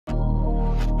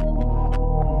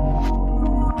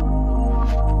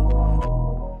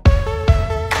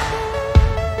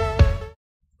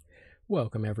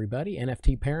Welcome everybody,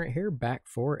 NFTparent here, back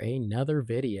for another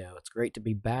video. It's great to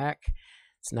be back.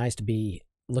 It's nice to be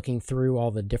looking through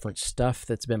all the different stuff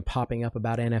that's been popping up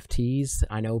about NFTs.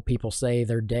 I know people say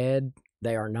they're dead.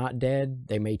 They are not dead.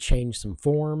 They may change some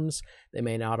forms. They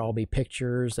may not all be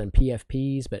pictures and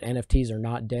PFPs, but NFTs are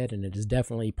not dead, and it is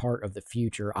definitely part of the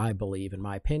future, I believe, in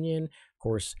my opinion. Of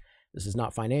course, this is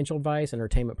not financial advice,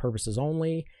 entertainment purposes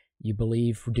only. You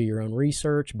believe, do your own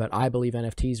research, but I believe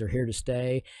NFTs are here to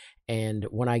stay. And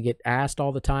when I get asked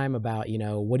all the time about,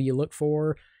 what do you look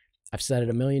for? I've said it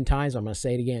a million times. I'm going to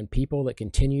say it again. People that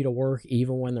continue to work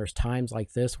even when there's times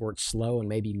like this where it's slow and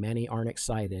maybe many aren't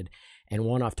excited. And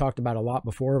one I've talked about a lot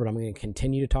before, but I'm going to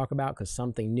continue to talk about because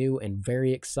something new and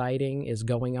very exciting is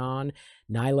going on.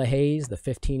 Nyla, the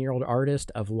 15-year-old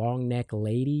artist of long neck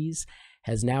ladies,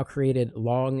 has now created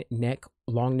long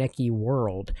Neckie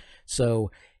world.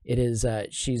 So it is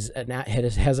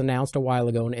has announced a while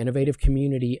ago an innovative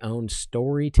community-owned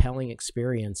storytelling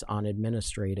experience on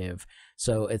administrative.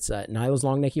 So it's Nyla's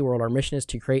Long Neckie World. Our mission is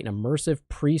to create an immersive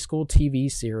preschool TV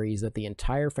series that the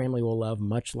entire family will love,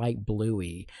 much like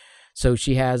Bluey. So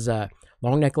she has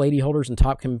long neck lady holders and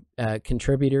top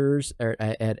contributors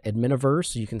at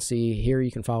Adminiverse. You can see here,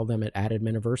 you can follow them at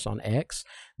 @Adminiverse on X.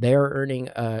 They are earning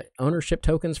ownership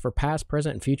tokens for past,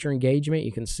 present, and future engagement.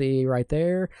 You can see right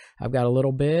there, I've got a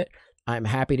little bit. I'm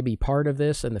happy to be part of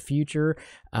this in the future.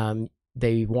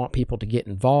 They want people to get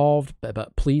involved,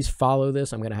 but please follow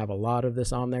this. I'm going to have a lot of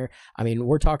this on there. I mean,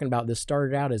 we're talking about this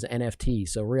started out as NFT.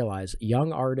 So realize,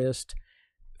 young artist,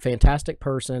 fantastic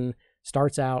person,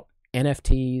 starts out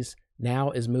NFTs,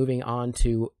 now is moving on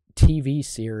to TV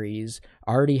series,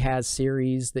 already has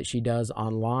series that she does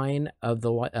online of the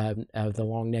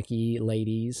long Neckie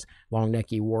ladies, long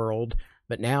Neckie world.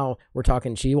 But now we're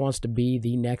talking, she wants to be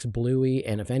the next Bluey,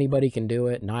 and if anybody can do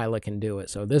it, Nyla can do it.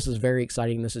 So this is very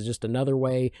exciting. This is just another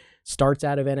way, starts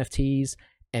out of NFTs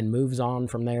and moves on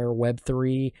from there.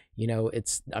 Web3,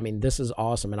 this is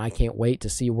awesome, and I can't wait to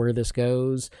see where this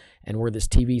goes and where this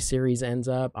TV series ends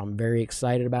up. I'm very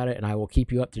excited about it, and I will keep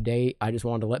you up to date. I just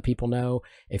wanted to let people know,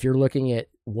 if you're looking at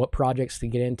what projects to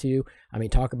get into,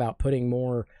 talk about putting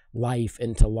more life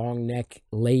into long neck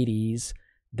ladies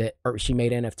that she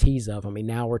made NFTs of.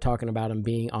 Now we're talking about them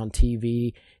being on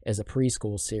TV as a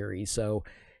preschool series. So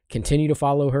continue to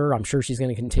follow her. I'm sure she's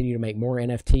going to continue to make more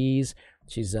NFTs.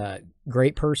 She's a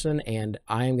great person, and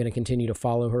I am going to continue to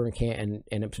follow her, and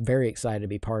I'm very excited to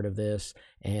be part of this.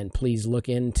 And please look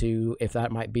into if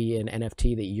that might be an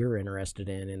NFT that you're interested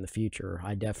in the future.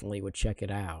 I definitely would check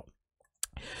it out.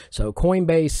 So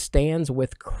Coinbase stands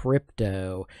with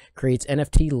crypto, creates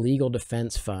NFT legal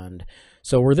defense fund.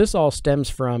 So where this all stems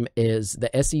from is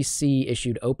the SEC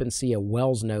issued OpenSea a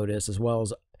Wells notice, as well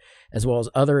as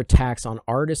other attacks on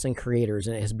artists and creators,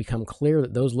 and it has become clear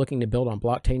that those looking to build on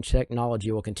blockchain technology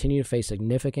will continue to face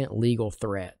significant legal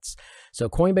threats. So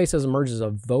Coinbase has emerged as a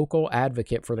vocal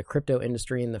advocate for the crypto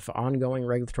industry in the ongoing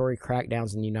regulatory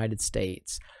crackdowns in the United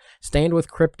States. Stand with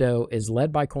Crypto is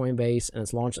led by Coinbase, and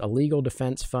it's launched a legal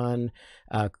defense fund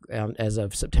as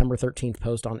of September 13th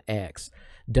post on X.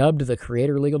 Dubbed the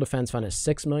Creator Legal Defense Fund, a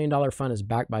 $6 million fund is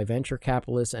backed by venture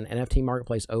capitalists and NFT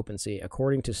marketplace OpenSea.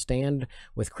 According to Stand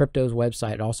with Crypto's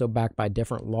website, also backed by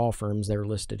different law firms that are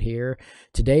listed here.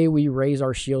 Today, we raise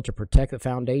our shield to protect the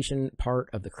foundation part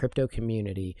of the crypto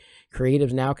community.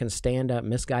 Creatives now can stand up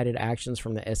misguided actions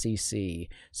from the SEC.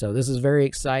 So this is very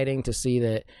exciting to see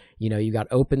that, you got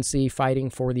OpenSea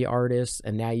fighting for the artists,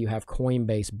 and now you have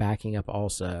Coinbase backing up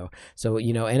also. So,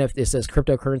 it says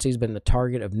cryptocurrency has been the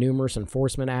target of numerous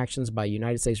enforcement actions by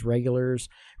United States regulators.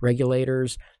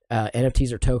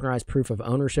 NFTs are tokenized proof of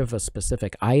ownership of a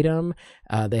specific item.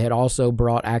 They had also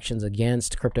brought actions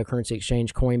against cryptocurrency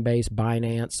exchange Coinbase,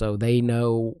 Binance, so they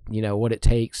know, what it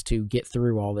takes to get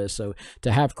through all this. So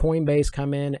to have Coinbase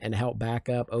come in and help back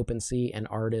up OpenSea and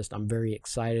artists, I'm very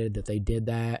excited that they did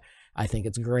that. I think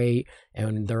it's great,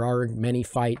 and there are many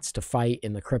fights to fight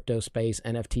in the crypto space,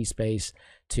 NFT space,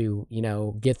 to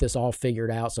get this all figured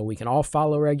out so we can all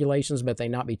follow regulations, but they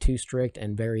not be too strict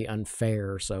and very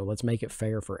unfair. So let's make it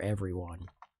fair for everyone.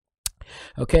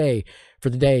 Okay, for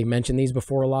the day, mentioned these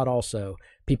before a lot also.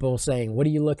 People saying, what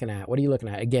are you looking at? What are you looking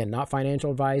at? Again, not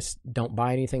financial advice. Don't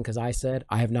buy anything because I said.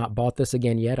 I have not bought this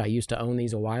again yet. I used to own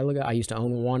these a while ago. I used to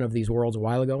own one of these worlds a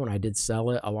while ago, and I did sell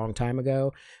it a long time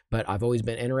ago, but I've always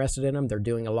been interested in them. They're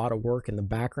doing a lot of work in the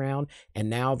background, and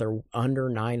now they're under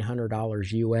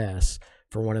 $900 US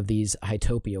for one of these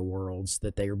Hytopia worlds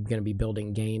that they're going to be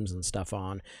building games and stuff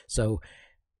on. So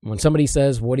When somebody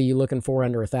says, what are you looking for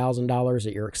under $1,000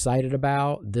 that you're excited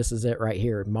about? This is it right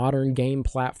here. Modern game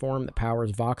platform that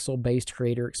powers voxel-based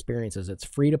creator experiences. It's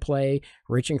free to play,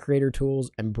 rich in creator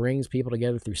tools, and brings people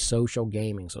together through social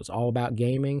gaming. So it's all about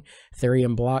gaming.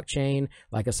 Ethereum blockchain,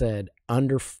 like I said,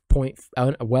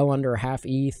 well under half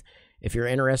ETH. If you're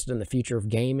interested in the future of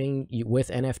gaming with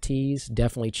NFTs,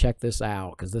 definitely check this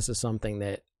out, because this is something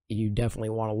that you definitely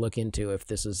want to look into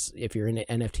if you're into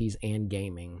NFTs and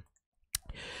gaming.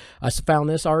 I found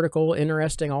this article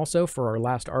interesting also for our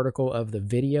last article of the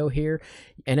video here.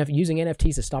 Using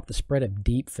NFTs to stop the spread of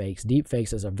deepfakes.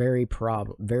 Deepfakes is a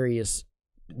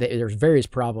there's various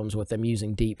problems with them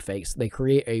using deepfakes. They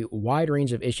create a wide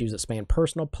range of issues that span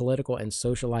personal, political, and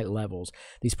socialite levels.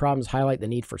 These problems highlight the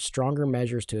need for stronger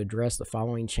measures to address the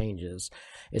following changes.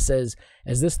 It says,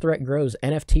 as this threat grows,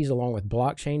 NFTs along with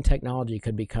blockchain technology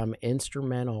could become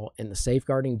instrumental in the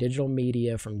safeguarding digital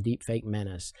media from deepfake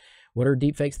menace. What are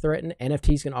deepfakes threaten?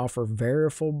 NFTs can offer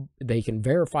they can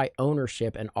verify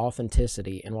ownership and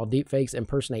authenticity. And while deepfakes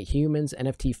impersonate humans,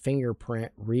 NFT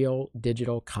fingerprint real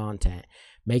digital content,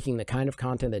 making the kind of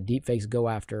content that deepfakes go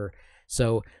after.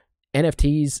 So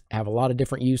NFTs have a lot of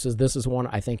different uses. This is one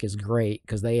I think is great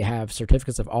because they have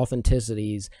certificates of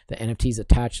authenticities that NFTs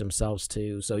attach themselves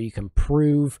to. So you can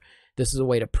prove, this is a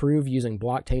way to prove using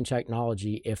blockchain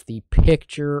technology if the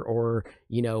picture or,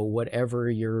 whatever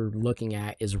you're looking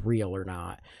at is real or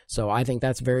not. So I think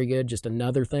that's very good. Just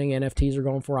another thing NFTs are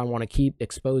going for. I want to keep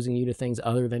exposing you to things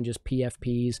other than just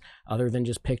PFPs, other than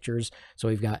just pictures. So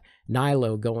we've got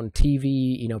Nyla going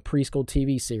TV, preschool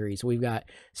TV series. We've got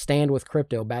Stand with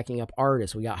Crypto backing up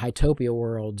artists. We got Hytopia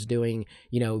Worlds doing,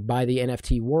 by the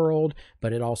NFT world,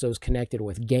 but it also is connected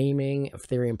with gaming,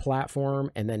 Ethereum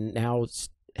platform, and then now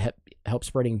help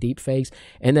spreading deepfakes.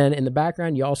 And then in the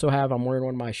background, you also have, I'm wearing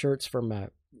one of my shirts from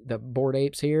the Bored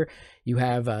Apes here. You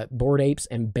have Bored Apes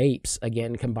and Bapes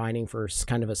again combining for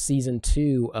kind of a season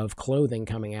 2 of clothing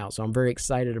coming out. So I'm very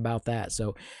excited about that.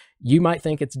 So you might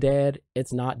think it's dead.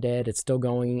 It's not dead. It's still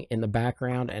going in the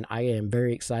background, and I am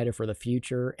very excited for the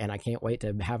future, and I can't wait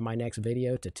to have my next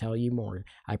video to tell you more.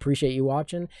 I appreciate you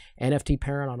watching.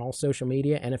 NFTparent on all social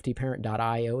media.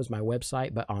 NFTparent.io is my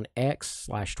website, but on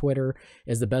X/Twitter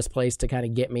is the best place to kind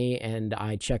of get me, and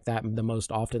I check that the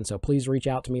most often. So please reach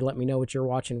out to me. Let me know what you're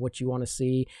watching, what you want to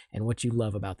see, and what you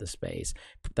love about this space.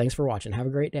 Thanks for watching. Have a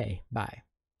great day. Bye.